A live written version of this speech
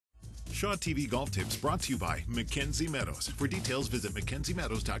Shaw TV Golf Tips brought to you by McKenzie Meadows. For details, visit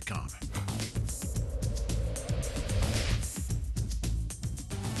McKenzieMeadows.com.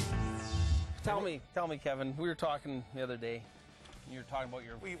 Tell me, Kevin. We were talking the other day. You were talking about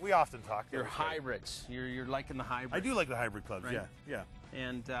your We often talk. your hybrids. You're liking the hybrids. I do like the hybrid clubs. Right? Yeah.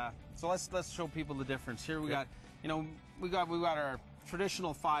 And so let's show people the difference. Here we got we got our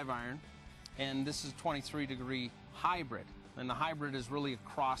traditional 5-iron, and this is 23-degree hybrid. And the hybrid is really a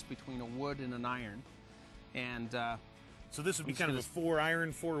cross between a wood and an iron. And so this would be kind of a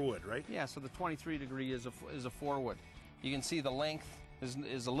 4-iron, 4-wood, right? Yeah. So the 23-degree is a 4-wood. You can see the length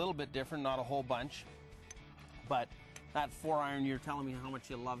is a little bit different, not a whole bunch, but that 4-iron, you're telling me how much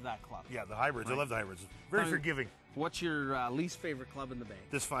you love that club. Yeah, the hybrids. Right. I love the hybrids. Very forgiving. What's your least favorite club in the bag?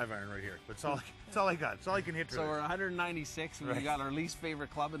 This 5-iron right here. That's all. That's all I got. That's all I can hit. So we're 196, and we got our least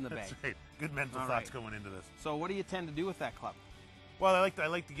favorite club in the bag. That's right. Good mental thoughts going into this. So what do you tend to do with that club? Well, I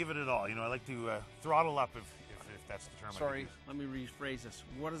like to give it all. I like to throttle up if that's the term. Sorry, let me rephrase this.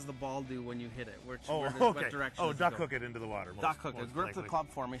 What does the ball do when you hit it? What direction? Oh, duck hook it into the water. Duck hook it. Grip the club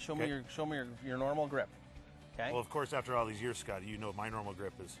for me. Show me your normal grip. Okay. Well, of course, after all these years, Scott, you know my normal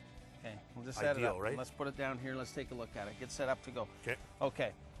grip is. Okay, we'll just set it up. Right? Let's put it down here. Let's take a look at it. Get set up to go. Okay.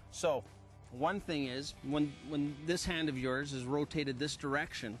 Okay. So, one thing is when this hand of yours is rotated this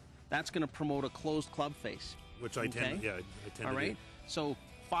direction, that's going to promote a closed club face. Which I tend to do. All right. So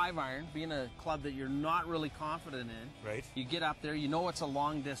 5-iron, being a club that you're not really confident in, right? You get up there, you know it's a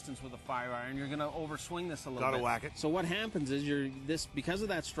long distance with a 5-iron. You're going to overswing this a little bit. Gotta whack it. So what happens is because of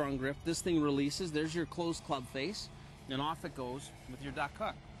that strong grip, this thing releases. There's your closed club face, and off it goes with your duck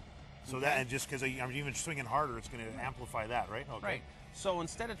hook. So that, and just because I'm even swinging harder, it's going to amplify that, right? Okay. Right. So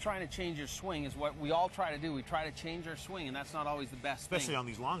instead of trying to change your swing, is what we all try to do. We try to change our swing, and that's not always the best thing. Especially on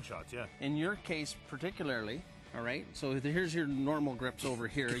these long shots, yeah. In your case particularly, all right? So here's your normal grips over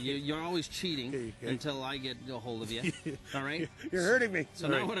here. You're always cheating until I get a hold of you, all right? You're hurting me. So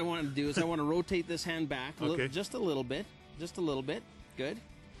now what I want to do is I want to rotate this hand back just a little bit. Good.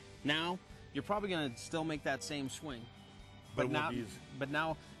 Now, you're probably going to still make that same swing. But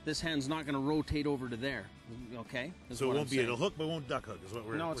now this hand's not going to rotate over to there, okay? So it won't be a hook, but won't duck hook is what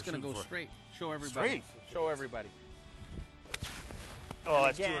we're No, it's going to go straight. Show everybody. Show everybody. Oh,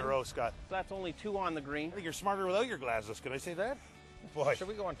 that's 2 in a row, Scott. So that's only 2 on the green. I think you're smarter without your glasses. Can I say that? Boy. Should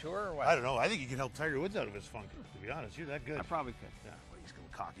we go on tour or what? I don't know. I think you can help Tiger Woods out of his funk, to be honest. You're that good. I probably could. Yeah, well, he's going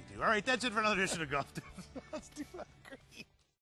cocky, too. All right, that's it for another edition of Golf Tips. Let's do that.